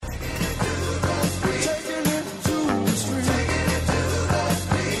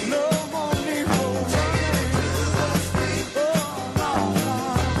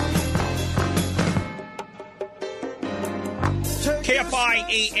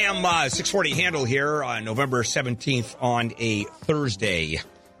a.m., 640 Handle here on November 17th on a Thursday.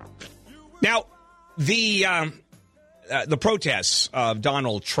 Now, the protests of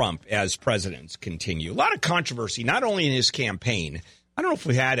Donald Trump as president continue. A lot of controversy, not only in his campaign. I don't know if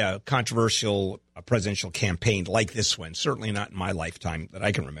we had a controversial presidential campaign like this one. Certainly not in my lifetime that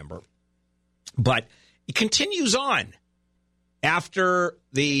I can remember. But it continues on after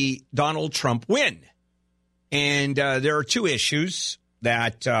the Donald Trump win. And there are two issues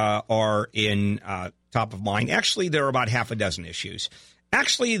that are in top of mind. Actually, there are about half a dozen issues.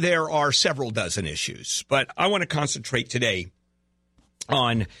 Actually, there are several dozen issues. But I want to concentrate today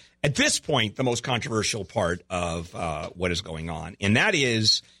on, at this point, the most controversial part of what is going on. And that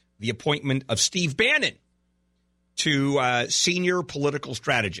is the appointment of Steve Bannon to senior political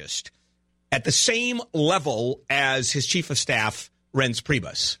strategist at the same level as his chief of staff, Reince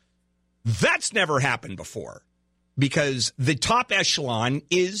Priebus. That's never happened before because the top echelon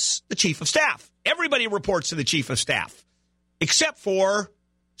is the chief of staff. Everybody reports to the chief of staff except for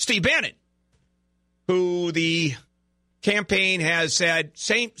Steve Bannon, who the campaign has said,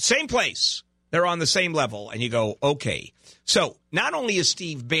 same place. They're on the same level. And you go, okay. So not only is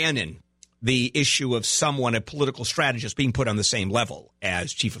Steve Bannon the issue of someone, a political strategist, being put on the same level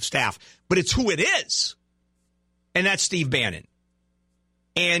as chief of staff, but it's who it is. And that's Steve Bannon.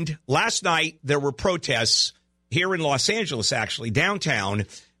 And last night, there were protests here in Los Angeles, actually, downtown.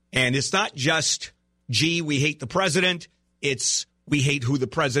 And it's not just, gee, we hate the president. It's, we hate who the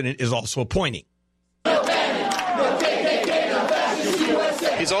president is also appointing.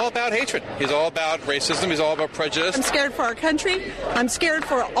 He's all about hatred. He's all about racism. He's all about prejudice. I'm scared for our country. I'm scared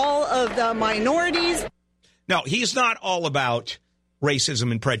for all of the minorities. No, he's not all about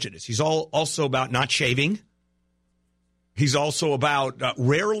racism and prejudice. He's also about not shaving. He's also about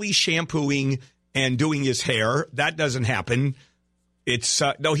rarely shampooing and doing his hair. That doesn't happen. It's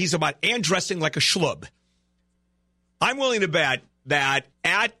no, he's about and dressing like a schlub. I'm willing to bet that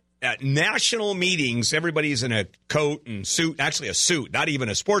at national meetings, everybody's in a coat and suit, actually a suit, not even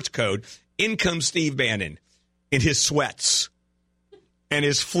a sports coat. In comes Steve Bannon in his sweats and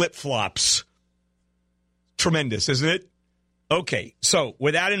his flip-flops. Tremendous, isn't it? Okay, so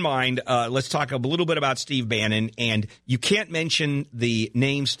with that in mind, let's talk a little bit about Steve Bannon. And you can't mention the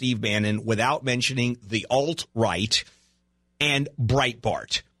name Steve Bannon without mentioning the alt-right and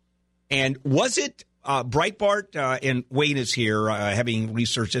Breitbart. And was it Breitbart, and Wayne is here, having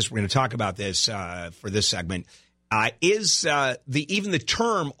researched this. We're going to talk about this for this segment. Is even the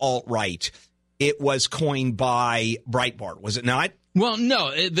term alt-right, it was coined by Breitbart, was it not? Well,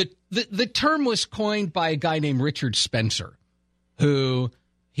 no. The term was coined by a guy named Richard Spencer, who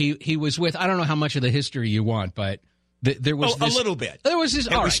he was with. I don't know how much of the history you want, but there was a little bit. There was this.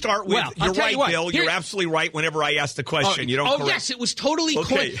 And all we right. start with, well, you're right, Bill. You're absolutely right whenever I ask the question. You don't correct. Yes, it was totally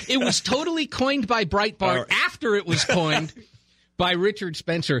okay. coined. It was totally coined by Breitbart after it was coined by Richard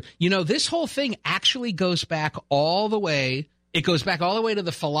Spencer. You know, this whole thing actually goes back all the way. It goes back all the way to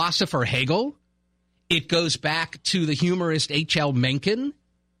the philosopher Hegel. It goes back to the humorist H.L. Mencken.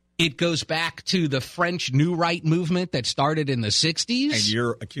 It goes back to the French New Right movement that started in the 60s. And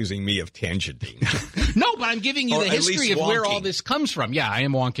you're accusing me of tangenting. No, but I'm giving you the history of where all this comes from. Yeah, I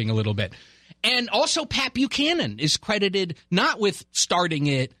am wonking a little bit. And also Pat Buchanan is credited not with starting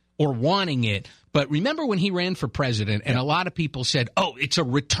it or wanting it, but remember when he ran for president and a lot of people said, oh, it's a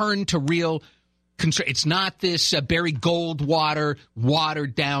return to real it's not this Barry Goldwater,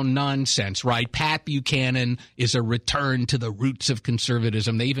 watered-down nonsense, right? Pat Buchanan is a return to the roots of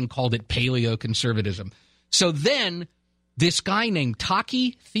conservatism. They even called it paleo-conservatism. So then this guy named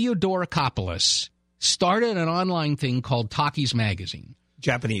Taki Theodorakopoulos started an online thing called Taki's Magazine.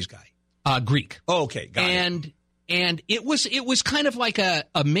 Japanese guy. Greek. Oh, okay, got it. And it was kind of like a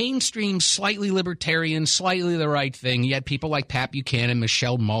mainstream, slightly libertarian, slightly the right thing. You had people like Pat Buchanan,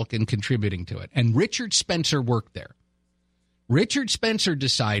 Michelle Malkin contributing to it. And Richard Spencer worked there. Richard Spencer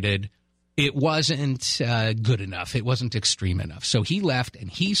decided it wasn't good enough. It wasn't extreme enough. So he left and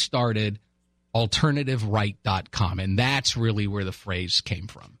he started AlternativeRight.com. And that's really where the phrase came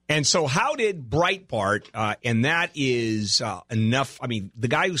from. And so how did Breitbart, and that is enough. I mean, the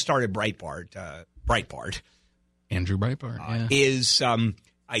guy who started Breitbart, Andrew Breitbart, is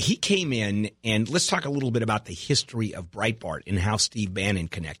he came in, and let's talk a little bit about the history of Breitbart and how Steve Bannon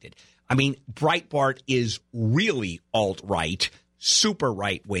connected. I mean, Breitbart is really alt-right, super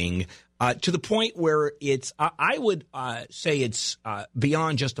right-wing, to the point where it's, I would say it's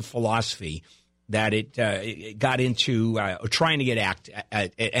beyond just a philosophy, that it got into trying to get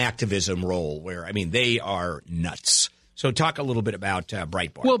an activism role where, I mean, they are nuts. So talk a little bit about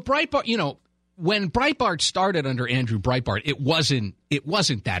Breitbart. Well, Breitbart, you know, when Breitbart started under Andrew Breitbart, it wasn't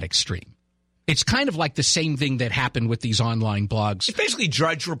that extreme. It's kind of like the same thing that happened with these online blogs. It's basically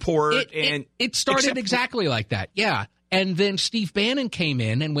Drudge Report. It started exactly like that, yeah. And then Steve Bannon came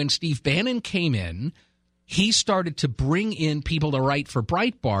in, and when Steve Bannon came in, he started to bring in people to write for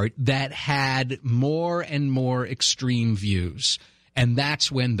Breitbart that had more and more extreme views. And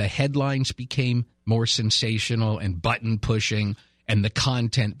that's when the headlines became more sensational and button-pushing, and the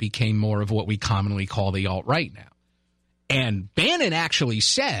content became more of what we commonly call the alt-right now. And Bannon actually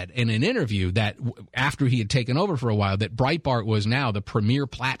said in an interview that after he had taken over for a while that Breitbart was now the premier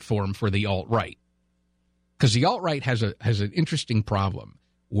platform for the alt-right. Because the alt-right has an interesting problem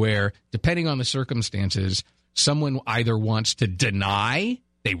where, depending on the circumstances, someone either wants to deny,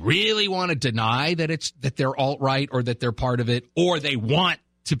 they really want to deny that they're alt-right or that they're part of it, or they want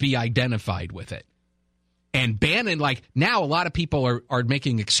to be identified with it. And Bannon, like now a lot of people are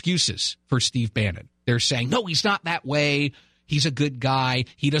making excuses for Steve Bannon. They're saying, no, he's not that way. He's a good guy.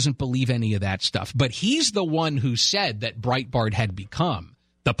 He doesn't believe any of that stuff. But he's the one who said that Breitbart had become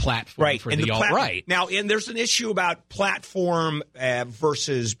the platform for the alt-right. Now, and there's an issue about platform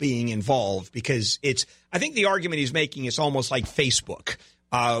versus being involved, because I think the argument he's making is almost like Facebook.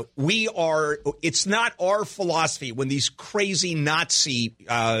 It's not our philosophy when these crazy Nazi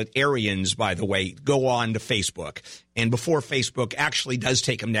Aryans, by the way, go on to Facebook, and before Facebook actually does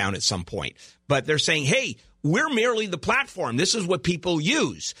take them down at some point. But they're saying, hey, we're merely the platform. This is what people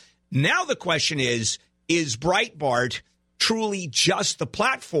use. Now the question is Breitbart truly just the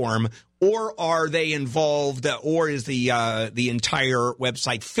platform, or are they involved, or is the entire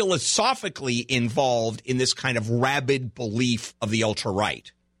website philosophically involved in this kind of rabid belief of the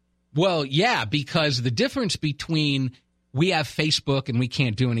ultra-right? Well, yeah, because the difference between we have Facebook and we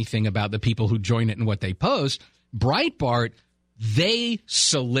can't do anything about the people who join it and what they post, Breitbart, they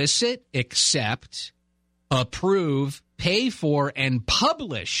solicit, accept, approve, pay for, and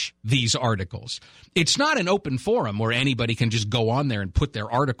publish these articles. It's not an open forum where anybody can just go on there and put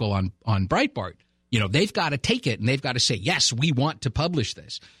their article on Breitbart. You know, they've got to take it and they've got to say, yes, we want to publish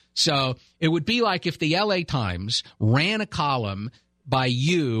this. So it would be like if the LA Times ran a column by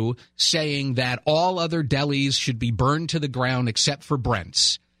you saying that all other delis should be burned to the ground except for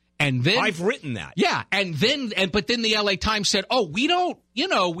Brent's. And then I've written that. Yeah. But then the LA Times said, oh, we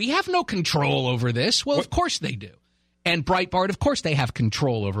have no control over this. Well, of course they do. And Breitbart, of course, they have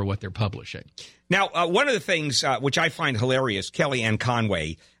control over what they're publishing. Now, one of the things which I find hilarious, Kellyanne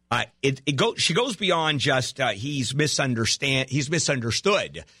Conway, she goes beyond just he's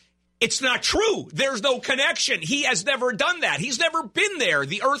misunderstood. It's not true. There's no connection. He has never done that. He's never been there.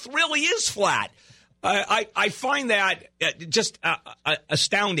 The earth really is flat. I find that just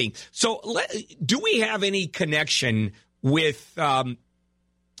astounding. So do we have any connection with him,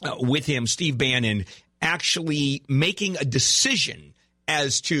 Steve Bannon, actually making a decision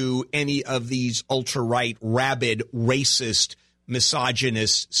as to any of these ultra-right, rabid, racist,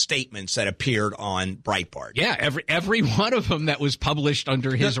 misogynist statements that appeared on Breitbart? Yeah, every one of them that was published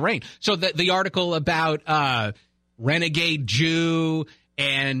under his reign. So the article about renegade Jew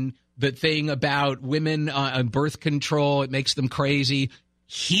and the thing about women on birth control, it makes them crazy.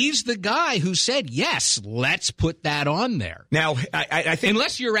 He's the guy who said, yes, let's put that on there. Now, I think...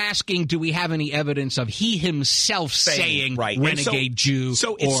 Unless you're asking, do we have any evidence of he himself saying right. renegade Jew?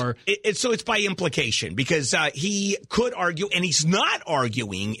 So it's by implication, because he could argue, and he's not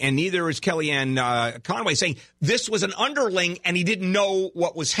arguing, and neither is Kellyanne Conway, saying this was an underling and he didn't know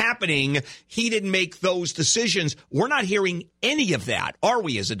what was happening. He didn't make those decisions. We're not hearing any of that, are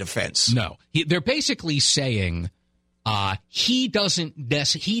we, as a defense? No. They're basically saying... he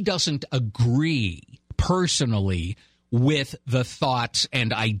doesn't agree personally with the thoughts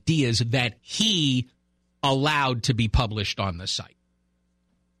and ideas that he allowed to be published on the site.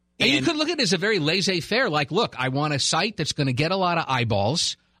 And you could look at it as a very laissez-faire, like, look, I want a site that's going to get a lot of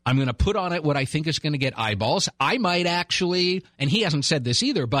eyeballs. I'm going to put on it what I think is going to get eyeballs. I might actually, and he hasn't said this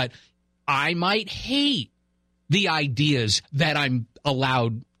either, but I might hate the ideas that I'm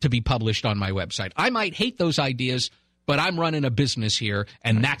allowed to be published on my website. I might hate those ideas, but I'm running a business here,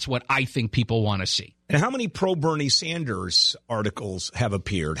 and that's what I think people want to see. And how many pro-Bernie Sanders articles have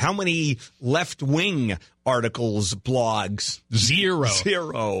appeared? How many left-wing articles, blogs?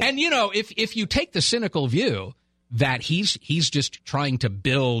 Zero. And, if you take the cynical view that he's just trying to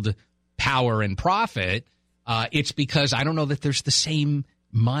build power and profit, it's because I don't know that there's the same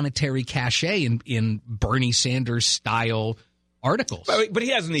monetary cachet in Bernie Sanders-style articles. But he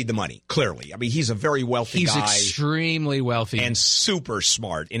doesn't need the money, clearly. I mean, he's a very wealthy guy. He's extremely wealthy. And super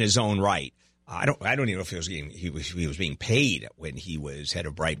smart in his own right. I don't even know if he was being paid when he was head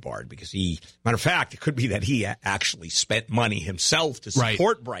of Breitbart, because matter of fact, it could be that he actually spent money himself to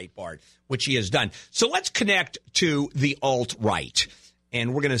support Breitbart, which he has done. So let's connect to the alt-right,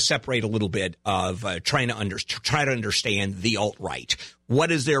 and we're going to separate a little bit of try to understand the alt-right. What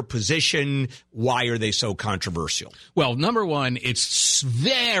is their position? Why are they so controversial? Well, number one, it's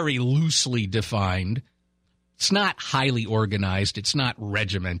very loosely defined. It's not highly organized. It's not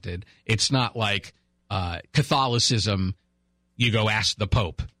regimented. It's not like Catholicism. You go ask the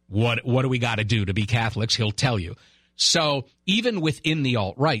Pope, what do we got to do to be Catholics? He'll tell you. So even within the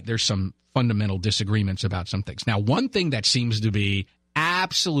alt-right, there's some fundamental disagreements about some things. Now, one thing that seems to be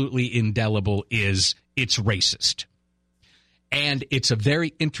absolutely indelible is it's racist. And it's a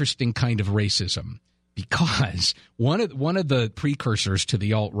very interesting kind of racism, because one of the precursors to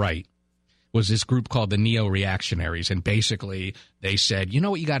the alt-right was this group called the neo-reactionaries. And basically they said, you know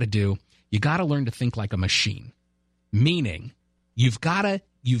what you got to do? You got to learn to think like a machine, meaning you've got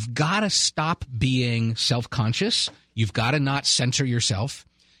to stop being self-conscious. You've got to not censor yourself.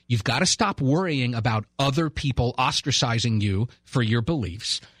 You've got to stop worrying about other people ostracizing you for your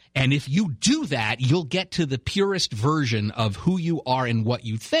beliefs. And if you do that, you'll get to the purest version of who you are and what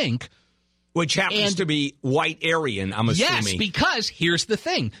you think. Which happens to be white Aryan, I'm assuming. Yes, because here's the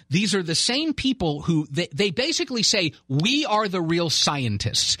thing. These are the same people who they basically say, we are the real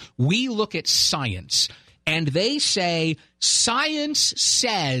scientists. We look at science. And they say science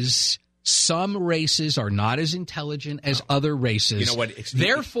says some races are not as intelligent as other races. You know what?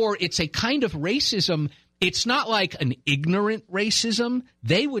 Therefore, it's a kind of racism. It's not like an ignorant racism.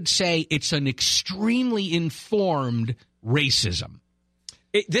 They would say it's an extremely informed racism.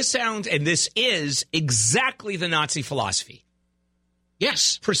 This is exactly the Nazi philosophy.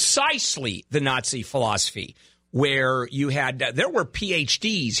 Yes. Precisely the Nazi philosophy, where there were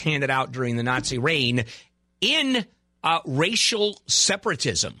PhDs handed out during the Nazi reign in racial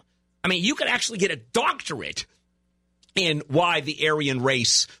separatism. I mean, you could actually get a doctorate in why the Aryan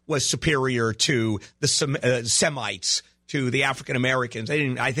race was superior to the Semites, to the African Americans.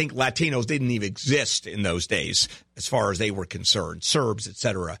 I think Latinos didn't even exist in those days as far as they were concerned, Serbs,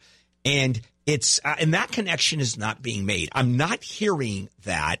 etc. And and that connection is not being made. I'm not hearing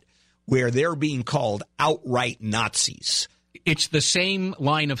that where they're being called outright Nazis. It's the same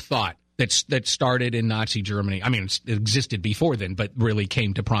line of thought that started in Nazi Germany. I mean, it existed before then, but really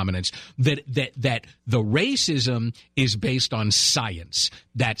came to prominence. That the racism is based on science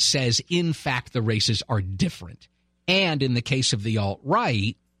that says, in fact, the races are different. And in the case of the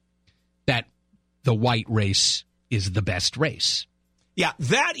alt-right, that the white race is the best race. Yeah,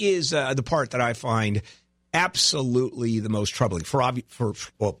 that is the part that I find absolutely the most troubling for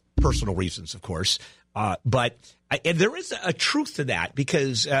personal reasons, of course. But there is a truth to that,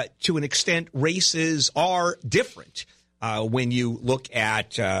 because to an extent, races are different. When you look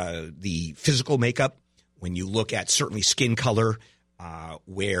at the physical makeup, when you look at certainly skin color,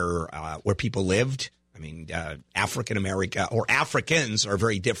 where people lived. I mean, African America or Africans are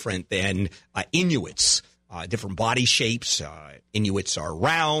very different than Inuits. Different body shapes. Inuits are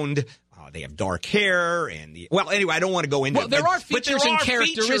round. They have dark hair. Anyway, I don't want to go into it. There are features and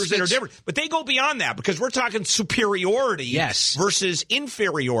characteristics that are different. But they go beyond that, because we're talking superiority versus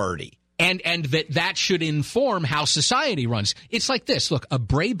inferiority. And that should inform how society runs. It's like this. Look, a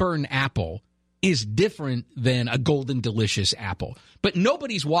Braeburn apple is different than a Golden Delicious apple. But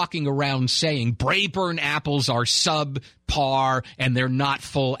nobody's walking around saying Braeburn apples are subpar and they're not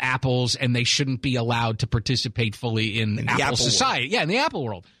full apples and they shouldn't be allowed to participate fully in apple society. World. Yeah, in the apple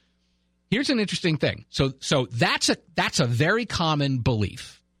world. Here's an interesting thing. So that's a very common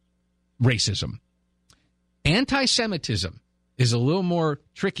belief, racism. Anti-Semitism is a little more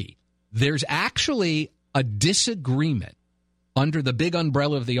tricky. There's actually a disagreement under the big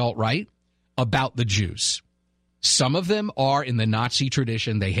umbrella of the alt-right about the Jews. Some of them are in the Nazi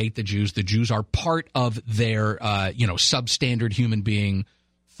tradition. They hate the Jews. The Jews are part of their, substandard human being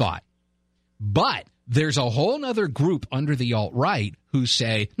thought. But there's a whole other group under the alt-right who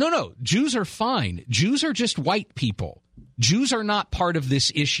say, no, Jews are fine. Jews are just white people. Jews are not part of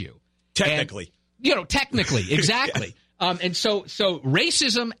this issue. Technically. And, technically, exactly. And so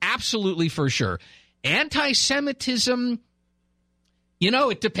racism, absolutely for sure. Anti-Semitism,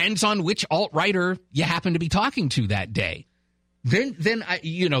 it depends on which alt-righter you happen to be talking to that day. Then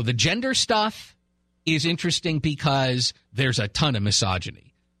the gender stuff is interesting because there's a ton of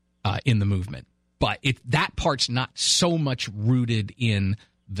misogyny in the movement. But that part's not so much rooted in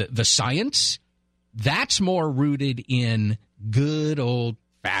the science. That's more rooted in good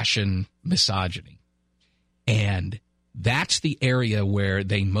old-fashioned misogyny. And that's the area where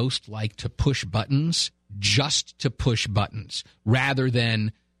they most like to push buttons just to push buttons rather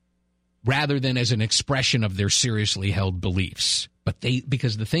than as an expression of their seriously held beliefs. But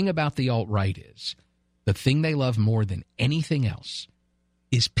because the thing about the alt-right is the thing they love more than anything else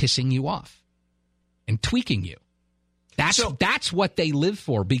is pissing you off and tweaking you. That's what they live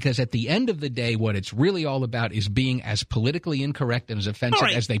for, because at the end of the day, what it's really all about is being as politically incorrect and as offensive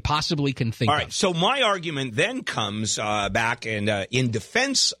as they possibly can think of. So my argument then comes back and in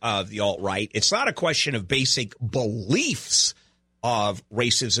defense of the alt-right. It's not a question of basic beliefs of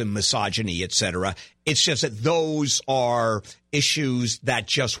racism, misogyny, etc. It's just that those are issues that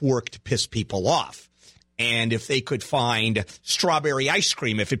just work to piss people off. And if they could find strawberry ice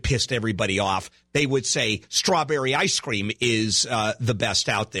cream, if it pissed everybody off, they would say strawberry ice cream is the best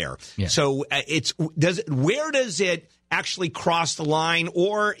out there. Yeah. So where does it actually cross the line,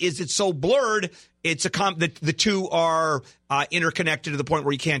 or is it so blurred it's the two are interconnected to the point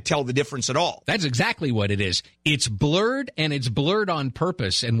where you can't tell the difference at all? That's exactly what it is. It's blurred, and it's blurred on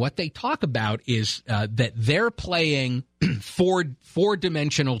purpose. And what they talk about is that they're playing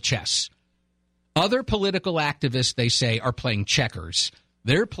four-dimensional chess. Other political activists, they say, are playing checkers.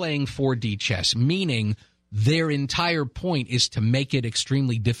 They're playing 4D chess, meaning their entire point is to make it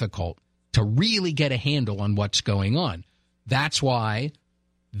extremely difficult to really get a handle on what's going on. That's why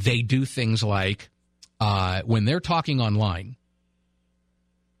they do things like when they're talking online,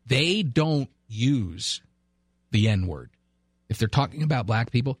 they don't use the N-word. If they're talking about black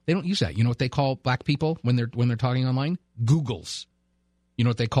people, they don't use that. You know what they call black people when they're talking online? Googles. You know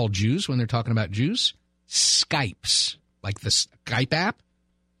what they call Jews when they're talking about Jews? Skypes, like the Skype app.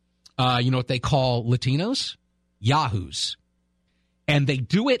 You know what they call Latinos? Yahoos. And they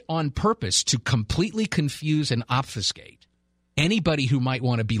do it on purpose to completely confuse and obfuscate anybody who might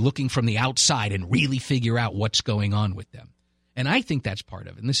want to be looking from the outside and really figure out what's going on with them. And I think that's part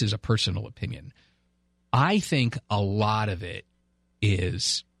of it, and this is a personal opinion. I think a lot of it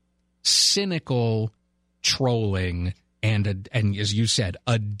is cynical trolling and as you said,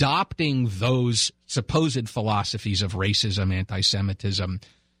 adopting those supposed philosophies of racism, anti-Semitism,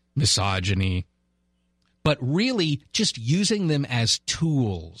 misogyny, but really just using them as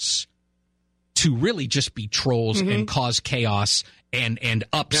tools to really just be trolls and cause chaos and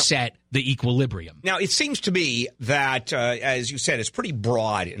upset the equilibrium. Now, it seems to me that, as you said, it's pretty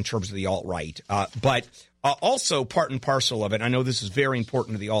broad in terms of the alt-right, but also part and parcel of it, I know this is very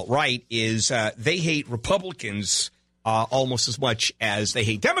important to the alt-right, is they hate Republicans almost as much as they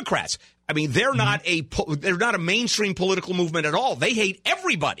hate Democrats. I mean, they're not a mainstream political movement at all. They hate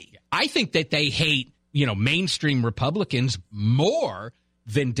everybody. I think that they hate, mainstream Republicans more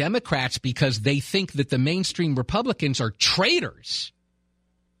than Democrats because they think that the mainstream Republicans are traitors.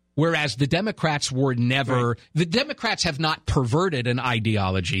 Whereas the Democrats were never, right. The Democrats have not perverted an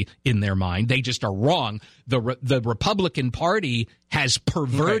ideology in their mind. They just are wrong. The Republican Party has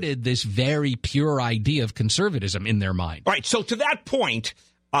perverted this very pure idea of conservatism in their mind. All right. So to that point,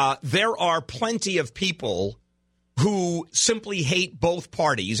 there are plenty of people who simply hate both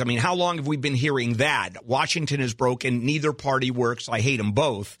parties. I mean, how long have we been hearing that? Washington is broken. Neither party works. I hate them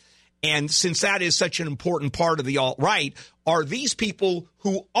both. And since that is such an important part of the alt-right, are these people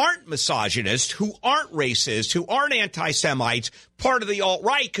who aren't misogynist, who aren't racist, who aren't anti-Semites, part of the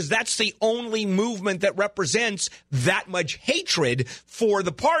alt-right? Because that's the only movement that represents that much hatred for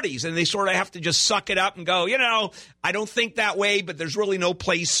the parties. And they sort of have to just suck it up and go, I don't think that way, but there's really no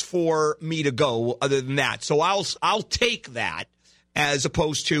place for me to go other than that. So I'll take that as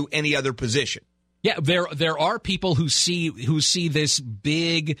opposed to any other position. Yeah, there are people who see this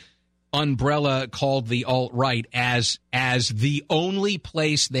big umbrella called the alt-right as the only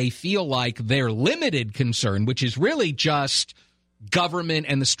place they feel like their limited concern, which is really just government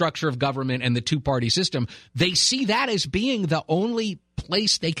and the structure of government and the two-party system. They see that as being the only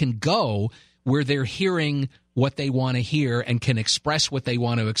place they can go where they're hearing what they want to hear and can express what they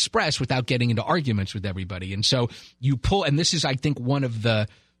want to express without getting into arguments with everybody. And so you pull, and this is, I think, one of the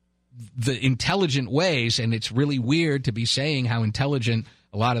intelligent ways, and it's really weird to be saying how intelligent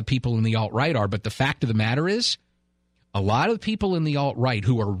a lot of people in the alt-right are, but the fact of the matter is a lot of people in the alt-right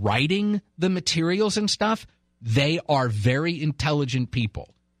who are writing the materials and stuff, they are very intelligent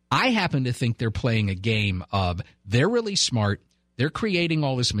people. I happen to think they're playing a game of they're really smart, they're creating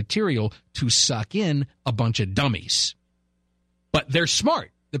all this material to suck in a bunch of dummies. But they're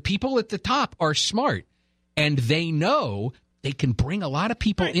smart. The people at the top are smart, and they know they can bring a lot of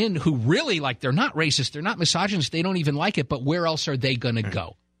people in who really, they're not racist, they're not misogynist, they don't even like it, but where else are they going to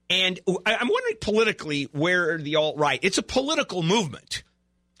go? And I'm wondering politically where the alt-right, it's a political movement.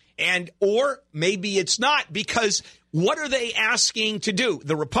 Or maybe it's not, because What are they asking to do?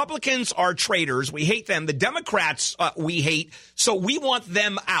 The Republicans are traitors. We hate them. The Democrats we hate. So we want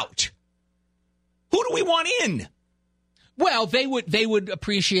them out. Who do we want in? Well, they would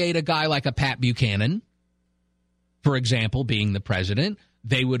appreciate a guy like a Pat Buchanan, for example, being the president.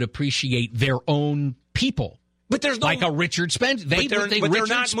 They would appreciate their own people. But there's no, like a Richard Spencer. They would think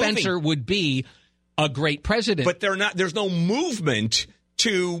Richard Spencer would be a great president. But they're not. There's no movement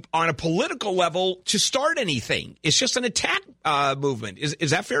on a political level to start anything. It's just an attack movement.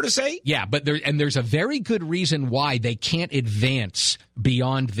 Is that fair to say? Yeah, but there's a very good reason why they can't advance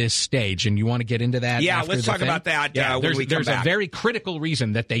beyond this stage. And you want to get into that? Yeah, let's talk about that when we come back. There's a very critical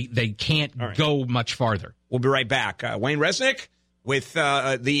reason that they can't go much farther. We'll be right back. Wayne Resnick with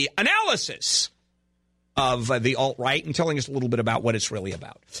the analysis of the alt-right and telling us a little bit about what it's really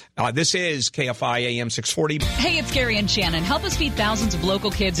about. This is KFI AM 640. Hey, it's Gary and Shannon. Help us feed thousands of local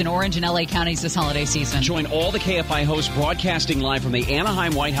kids in Orange and LA counties this holiday season. Join all the KFI hosts broadcasting live from the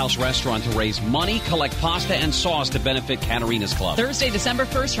Anaheim White House restaurant to raise money, collect pasta and sauce to benefit Katarina's Club. Thursday, December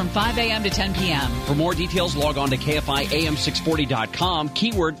 1st from 5 a.m. to 10 p.m. For more details, log on to KFIAM640.com,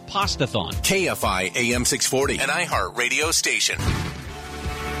 keyword Pastathon. KFI AM 640, an iHeart radio station.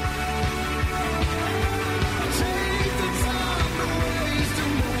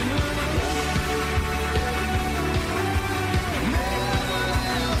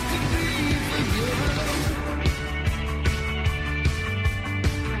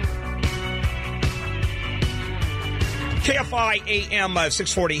 KFI AM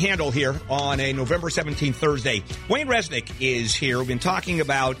 640 handle here on a November 17th Thursday. Wayne Resnick is here. We've been talking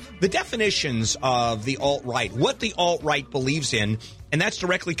about the definitions of the alt-right, what the alt-right believes in, and that's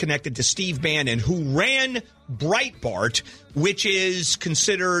directly connected to Steve Bannon, who ran Breitbart, which is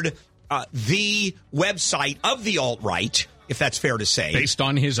considered the website of the alt-right, if that's fair to say. Based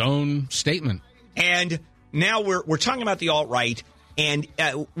on his own statement. And now we're talking about the alt-right. And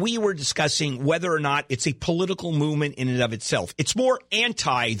we were discussing whether or not it's a political movement in and of itself. It's more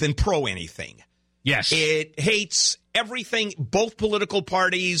anti than pro anything. Yes. It hates everything, both political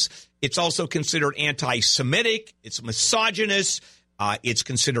parties. It's also considered anti-Semitic. It's misogynist. It's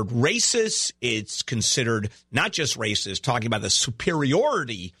considered racist. It's considered not just racist, talking about the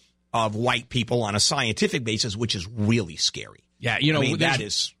superiority of white people on a scientific basis, which is really scary. Yeah, you know, that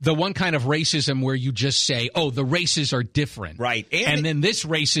is the one kind of racism where you just say, oh, the races are different. Right. And then this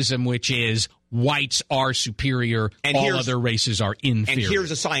racism, which is whites are superior, and all other races are inferior. And here's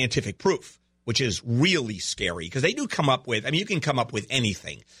a scientific proof, which is really scary because they do come up with, you can come up with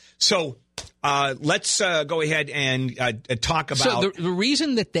anything. So let's go ahead and talk about. So the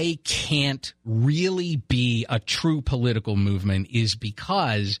reason that they can't really be a true political movement is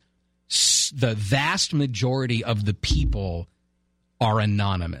because the vast majority of the people are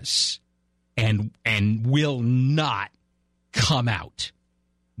anonymous and will not come out.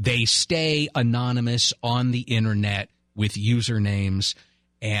 They stay anonymous on the internet with usernames,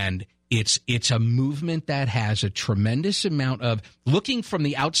 and it's a movement that has a tremendous amount of, looking from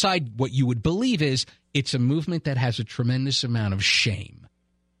the outside, what you would believe is it's a movement that has a tremendous amount of shame.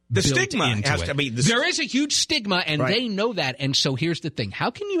 The stigma has to be. There is a huge stigma, and they know that. And so here's the thing.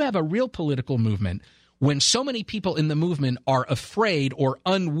 How can you have a real political movement when so many people in the movement are afraid or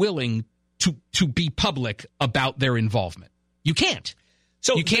unwilling to be public about their involvement? You can't.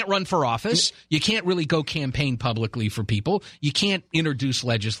 So you can't run for office. You can't really go campaign publicly for people. You can't introduce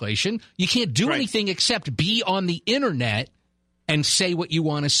legislation. You can't do anything except be on the internet and say what you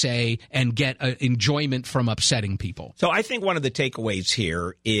want to say and get enjoyment from upsetting people. So I think one of the takeaways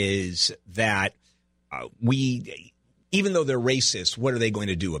here is that even though they're racist, what are they going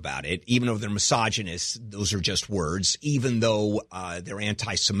to do about it? Even though they're misogynists, those are just words. Even though they're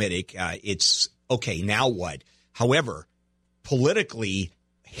anti-Semitic, it's okay, now what? However, politically,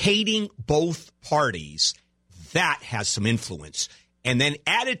 hating both parties, that has some influence. And then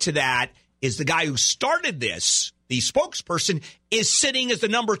added to that is the guy who started this, the spokesperson, is sitting as the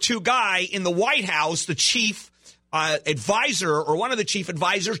number 2 guy in the White House, the chief advisor or one of the chief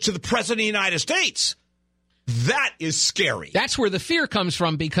advisors to the president of the United States. That is scary. That's where the fear comes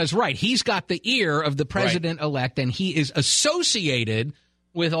from because, he's got the ear of the president-elect, and he is associated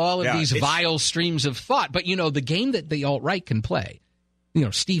with all of these vile streams of thought. But, the game that the alt-right can play,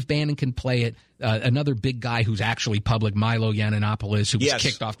 Steve Bannon can play it, another big guy who's actually public, Milo Yiannopoulos, who was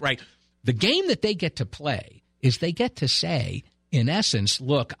kicked off, The game that they get to play is they get to say, in essence,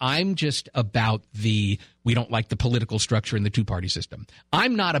 look, I'm just about we don't like the political structure in the two-party system.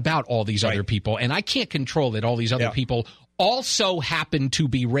 I'm not about all these other people, and I can't control that all these other people also happen to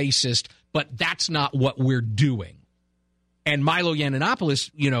be racist, but that's not what we're doing. And Milo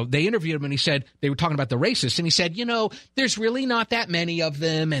Yiannopoulos, they interviewed him and he said, they were talking about the racists, and he said, there's really not that many of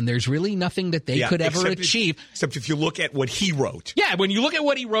them, and there's really nothing that they could ever achieve. Except if you look at what he wrote. Yeah, when you look at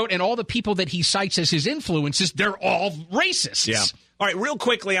what he wrote and all the people that he cites as his influences, they're all racists. Yeah. All right, real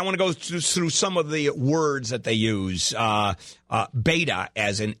quickly, I want to go through some of the words that they use. Beta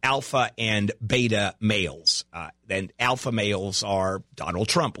as in alpha and beta males. And alpha males are Donald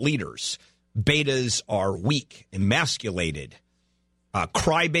Trump leaders. Betas are weak, emasculated,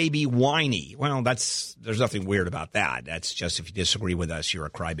 crybaby, whiny. Well, there's nothing weird about that. That's just if you disagree with us, you're a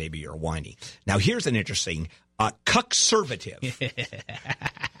crybaby or whiny. Now, here's an interesting cuckservative.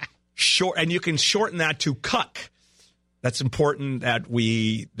 Short, and you can shorten that to cuck. That's important that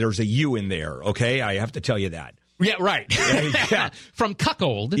there's a U in there. Okay, I have to tell you that. Yeah, right. Yeah. From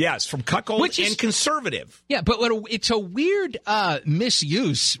cuckold. Yes, from cuckold and conservative. Yeah, but it's a weird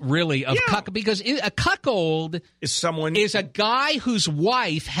misuse, really, of cuck, because a cuckold is a guy whose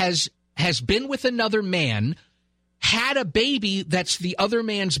wife has been with another man, had a baby that's the other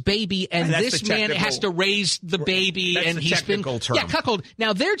man's baby, and this man has to raise the baby, and he's been term. Yeah, cuckold.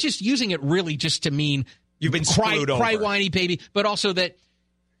 Now they're just using it really just to mean you've been screwed over. Cry whiny baby, but also that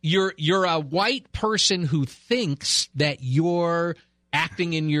you're a white person who thinks that you're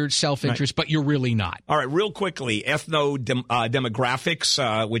acting in your self-interest, but you're really not. All right, real quickly,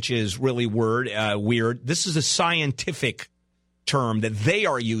 demographics, which is really weird. This is a scientific term that they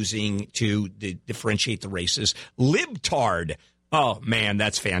are using to differentiate the races. Libtard. Oh, man,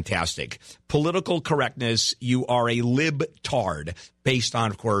 that's fantastic. Political correctness, you are a libtard, based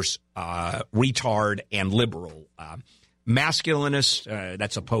on, of course, retard and liberal. Masculinist,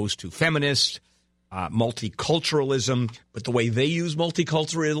 that's opposed to feminist, multiculturalism, but the way they use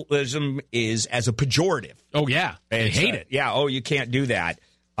multiculturalism is as a pejorative. Oh, yeah. They hate it. Yeah, you can't do that.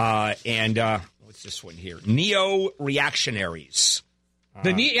 And what's this one here? Neo-reactionaries.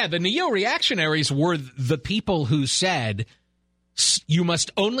 The neo-reactionaries were the people who said, you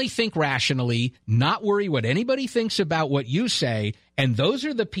must only think rationally, not worry what anybody thinks about what you say, and those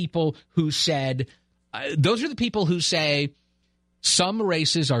are the people who say some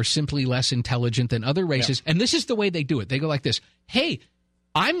races are simply less intelligent than other races. Yeah. And this is the way they do it. They go like this. Hey,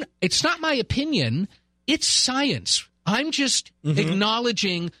 it's not my opinion. It's science. I'm just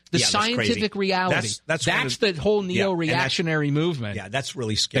acknowowledging the scientific reality. That's the whole neo-reactionary movement. Yeah, that's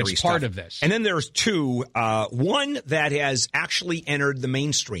really scary stuff. That's part of this. And then there's two. One that has actually entered the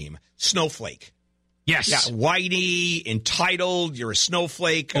mainstream, snowflake. Yes. Yeah, whitey, entitled, you're a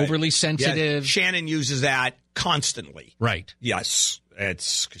snowflake. Overly sensitive. Yeah, Shannon uses that constantly. Right. Yes.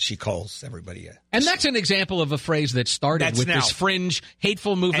 She calls everybody. And that's an example of a phrase that started with this fringe,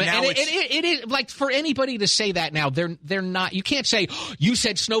 hateful movement. And it is like for anybody to say that now, they're not. You can't say, you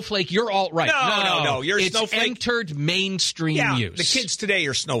said snowflake, you're alt-right. No. You're it's snowflake. Entered mainstream use. The kids today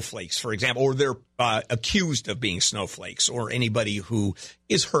are snowflakes, for example, or they're accused of being snowflakes, or anybody who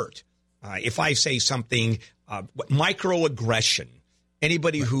is hurt. If I say something, microaggression,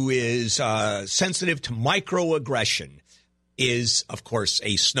 anybody who is sensitive to microaggression is, of course,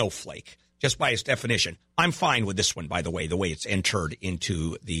 a snowflake, just by its definition. I'm fine with this one, by the way it's entered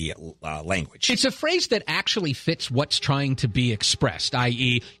into the language. It's a phrase that actually fits what's trying to be expressed,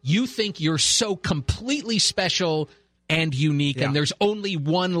 i.e., you think you're so completely special and unique, and there's only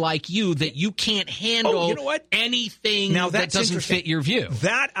one like you that you can't handle anything that doesn't fit your view.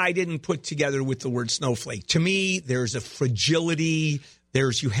 That I didn't put together with the word snowflake. To me, there's a fragility.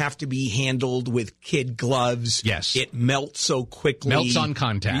 You have to be handled with kid gloves. Yes. It melts so quickly. Melts on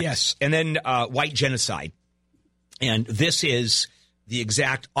contact. Yes. And then white genocide. And this is the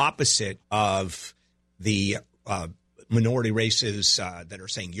exact opposite of the minority races that are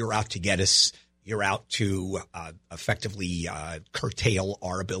saying, you're out to get us. You're out to effectively curtail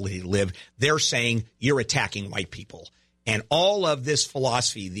our ability to live. They're saying you're attacking white people. And all of this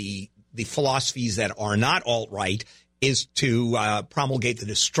philosophy, the philosophies that are not alt-right, is to promulgate the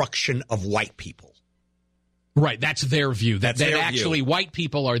destruction of white people. Right. That's their view. That actually view. White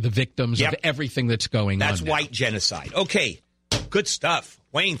people are the victims of everything that's going on. That's white genocide. Okay. Good stuff.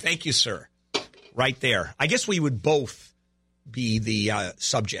 Wayne, thank you, sir. Right there. I guess we would both be the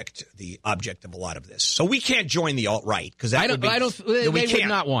object of a lot of this. So we can't join the alt-right because they would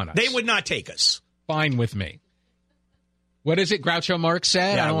not want us. They would not take us. Fine with me. What is it Groucho Marx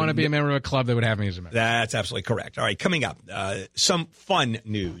said? I don't want to be a member of a club that would have me as a member. That's absolutely correct. All right, coming up, some fun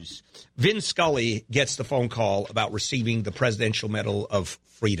news. Vin Scully gets the phone call about receiving the Presidential Medal of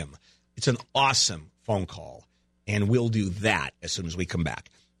Freedom. It's an awesome phone call, and we'll do that as soon as we come back.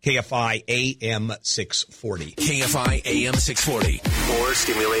 KFI AM 640. KFI AM 640. More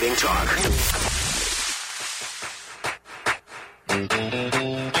stimulating talk. And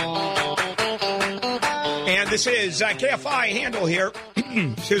this is KFI Handel here,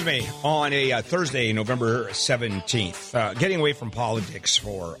 excuse me, on a Thursday, November 17th. Getting away from politics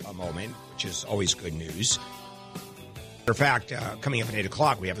for a moment, which is always good news. In fact, coming up at 8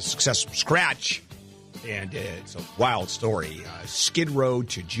 o'clock, we have a success from scratch, and it's a wild story. Skid Row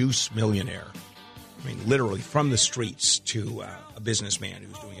to Juice Millionaire. I mean, literally from the streets to a businessman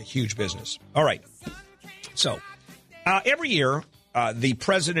who's doing a huge business. All right. So, every year, the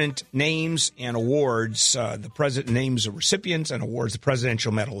president names and awards, the president names the recipients and awards the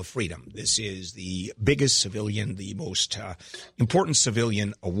Presidential Medal of Freedom. This is the biggest civilian, the most important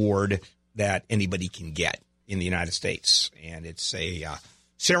civilian award that anybody can get in the United States. And it's a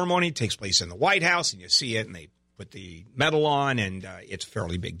ceremony. It takes place in the White House, and you see it, and they put the medal on, and it's a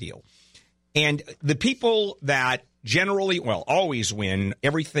fairly big deal. And the people that generally, well, always win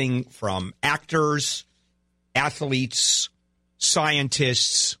everything from actors, athletes,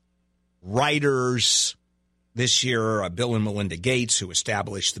 scientists, writers. This year, Bill and Melinda Gates, who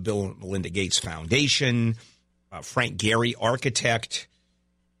established the Bill and Melinda Gates Foundation, Frank Gehry, architect,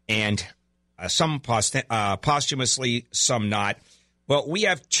 and some posthumously, some not. Well, we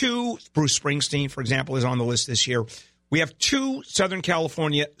have two. Bruce Springsteen, for example, is on the list this year. We have two Southern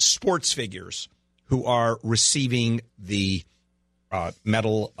California sports figures who are receiving the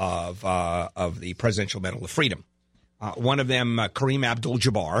medal of the Presidential Medal of Freedom. One of them, Kareem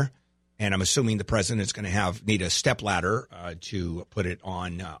Abdul-Jabbar, and I'm assuming the president is going to need a stepladder to put it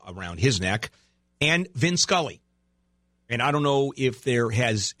on around his neck, and Vin Scully. And I don't know if there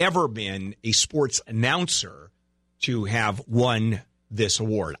has ever been a sports announcer to have won this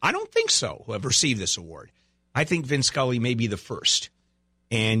award. I don't think so, who have received this award. I think Vin Scully may be the first.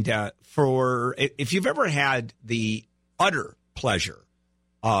 And if you've ever had the utter pleasure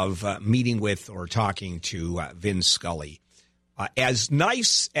of meeting with or talking to Vin Scully, as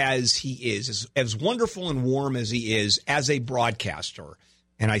nice as he is, as wonderful and warm as he is as a broadcaster,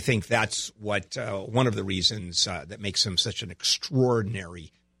 and I think that's what one of the reasons that makes him such an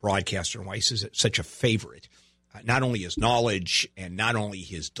extraordinary broadcaster and why he's such a favorite. Not only his knowledge and not only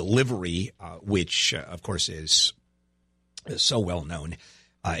his delivery, which, of course, is so well known.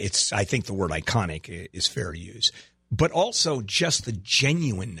 I think the word iconic is fair to use. But also just the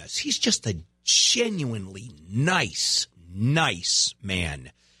genuineness. He's just a genuinely nice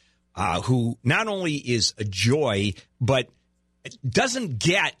man who not only is a joy, but doesn't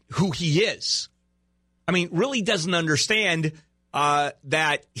get who he is. I mean, really doesn't understand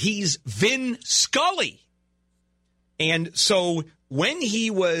that he's Vin Scully. And so when he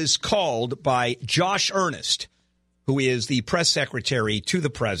was called by Josh Earnest, who is the press secretary to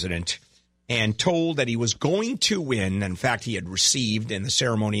the president, and told that he was going to win, in fact, he had received in the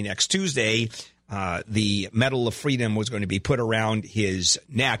ceremony next Tuesday, the Medal of Freedom was going to be put around his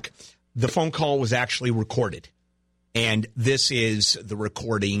neck, the phone call was actually recorded. And this is the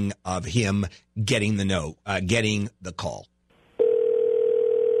recording of him getting the call.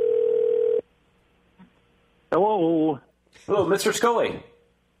 Hello. Hello, Mr. Scully.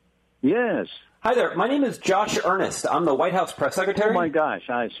 Yes. Hi there. My name is Josh Earnest. I'm the White House press secretary. Oh, my gosh.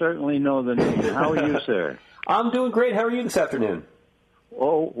 I certainly know the name. How are you, sir? I'm doing great. How are you this afternoon?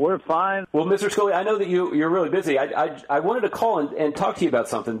 Oh, we're fine. Well, Mr. Scully, I know that you're really busy. I wanted to call and talk to you about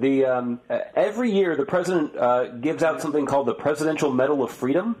something. Every year, the president gives out something called the Presidential Medal of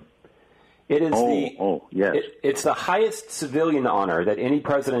Freedom. It is yes. It's the highest civilian honor that any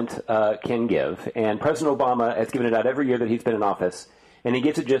president can give, and President Obama has given it out every year that he's been in office, and he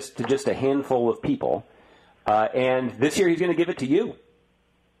gives it to just a handful of people. And this year, he's going to give it to you.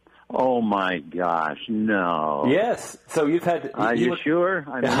 Oh, my gosh, no. Yes. So you've had... Are you sure?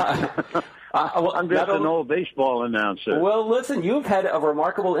 I'm just an old baseball announcer. Well, listen, you've had a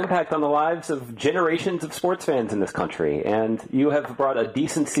remarkable impact on the lives of generations of sports fans in this country, and you have brought a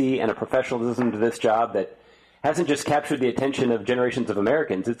decency and a professionalism to this job that hasn't just captured the attention of generations of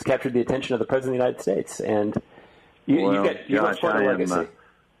Americans, it's captured the attention of the President of the United States. And you've got quite a legacy.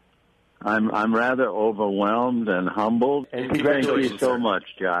 I'm rather overwhelmed and humbled. And congratulations, Thank you so much,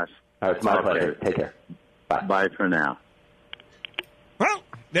 Josh. It's my pleasure. Take care. Bye. Bye for now. Well,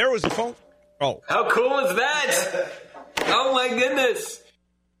 there was a phone. Oh. How cool is that? Oh, my goodness.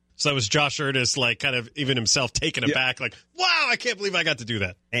 So that was Josh Earnest, like, kind of even himself taken aback, like, wow, I can't believe I got to do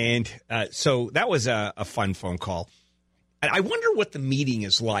that. And so that was a fun phone call. And I wonder what the meeting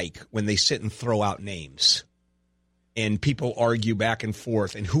is like when they sit and throw out names and people argue back and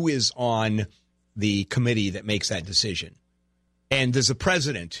forth and who is on the committee that makes that decision. And does the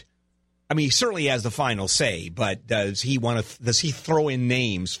president, I mean, he certainly has the final say, but does he throw in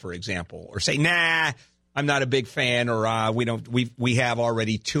names, for example, or say, nah, I'm not a big fan, or we have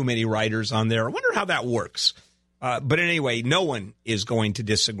already too many writers on there. I wonder how that works. But anyway, no one is going to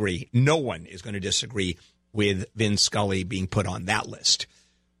disagree. No one is going to disagree with Vin Scully being put on that list.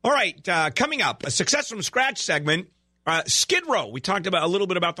 All right, coming up, a Success from Scratch segment. Skid Row. We talked about a little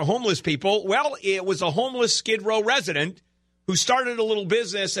bit about the homeless people. Well, it was a homeless Skid Row resident who started a little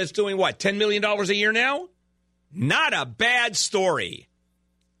business that's doing, what, $10 million a year now? Not a bad story.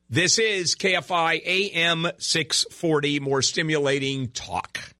 This is KFI AM 640, more stimulating talk.